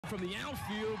from the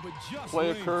outfield, but just Play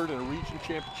occurred in a region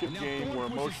championship game where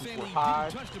emotions were high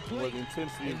and where the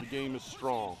intensity of the game is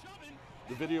strong.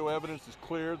 The video evidence is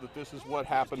clear that this is what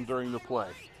happened during the play.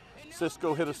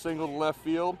 Cisco hit a single to left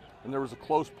field, and there was a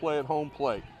close play at home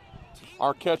plate.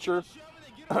 Our catcher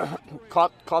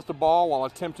caught the ball while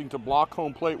attempting to block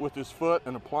home plate with his foot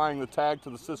and applying the tag to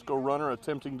the Cisco runner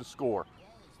attempting to score.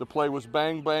 The play was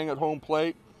bang bang at home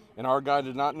plate, and our guy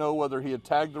did not know whether he had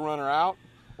tagged the runner out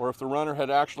or if the runner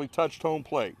had actually touched home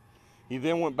plate. He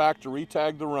then went back to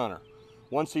re-tag the runner.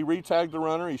 Once he re-tagged the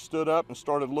runner, he stood up and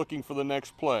started looking for the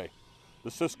next play.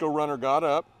 The Cisco runner got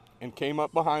up and came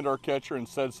up behind our catcher and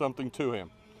said something to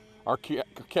him. Our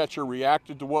catcher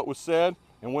reacted to what was said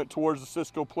and went towards the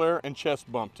Cisco player and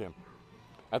chest bumped him.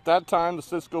 At that time, the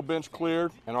Cisco bench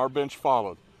cleared and our bench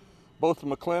followed. Both the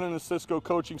McLennan and Cisco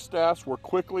coaching staffs were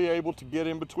quickly able to get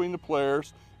in between the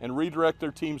players and redirect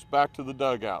their teams back to the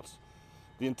dugouts.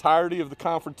 The entirety of the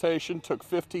confrontation took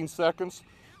 15 seconds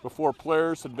before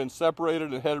players had been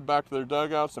separated and headed back to their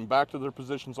dugouts and back to their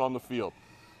positions on the field.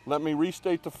 Let me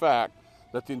restate the fact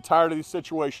that the entirety of the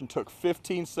situation took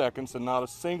 15 seconds and not a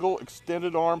single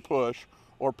extended arm push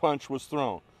or punch was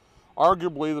thrown.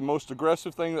 Arguably, the most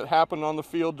aggressive thing that happened on the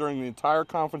field during the entire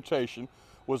confrontation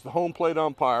was the home plate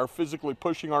umpire physically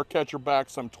pushing our catcher back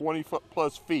some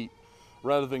 20+ feet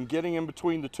rather than getting in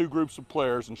between the two groups of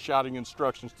players and shouting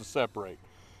instructions to separate.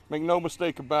 Make no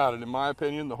mistake about it, in my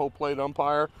opinion, the home plate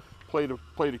umpire played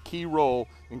a key role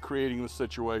in creating the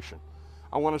situation.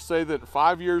 I want to say that in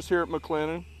 5 years here at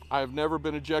McLennan, I have never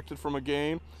been ejected from a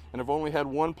game and have only had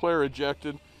one player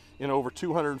ejected in over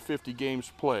 250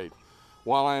 games played.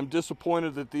 While I am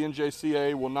disappointed that the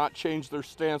NJCAA will not change their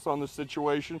stance on this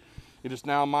situation, it is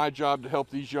now my job to help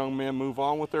these young men move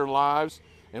on with their lives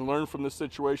and learn from this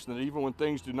situation that even when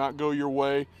things do not go your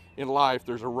way in life,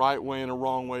 there's a right way and a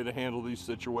wrong way to handle these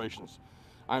situations.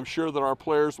 I'm sure that our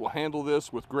players will handle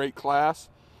this with great class.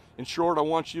 In short, I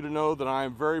want you to know that I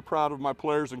am very proud of my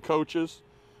players and coaches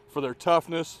for their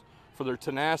toughness, for their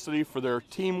tenacity, for their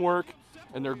teamwork,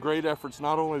 and their great efforts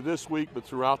not only this week but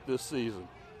throughout this season.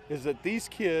 Is that these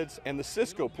kids and the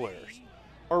Cisco players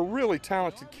are really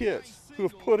talented kids who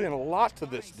have put in a lot to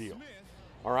this deal,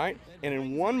 all right? And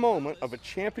in one moment of a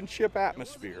championship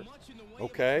atmosphere,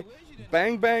 okay,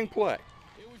 bang, bang play,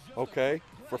 okay,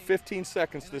 for 15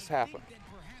 seconds this happened.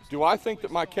 Do I think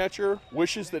that my catcher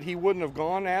wishes that he wouldn't have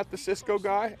gone at the Cisco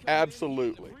guy?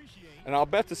 Absolutely. And I'll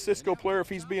bet the Cisco player, if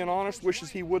he's being honest, wishes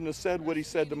he wouldn't have said what he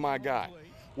said to my guy.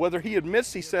 Whether he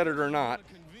admits he said it or not,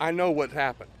 I know what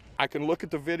happened. I can look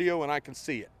at the video and I can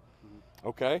see it,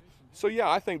 okay? So yeah,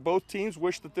 I think both teams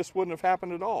wish that this wouldn't have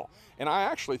happened at all. And I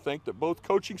actually think that both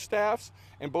coaching staffs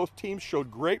and both teams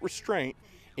showed great restraint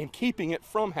in keeping it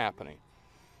from happening.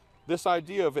 This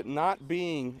idea of it not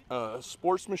being a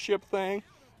sportsmanship thing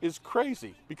is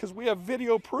crazy because we have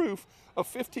video proof of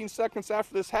 15 seconds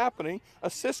after this happening, a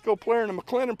Cisco player and a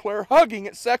McLennan player hugging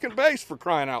at second base, for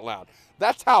crying out loud.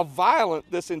 That's how violent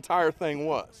this entire thing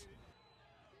was.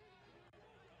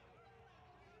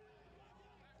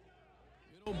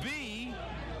 It'll be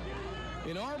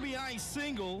an RBI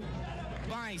single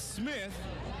by Smith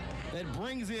that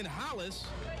brings in Hollis.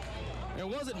 There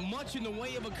wasn't much in the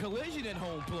way of a collision at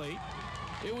home plate.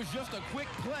 It was just a quick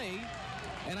play,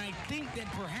 and I think that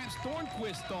perhaps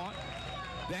Thornquist thought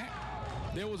that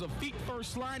there was a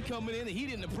feet-first slide coming in that he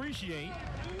didn't appreciate,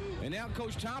 and now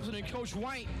Coach Thompson and Coach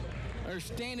White are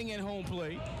standing at home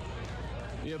plate.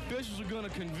 The officials are going to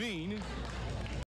convene.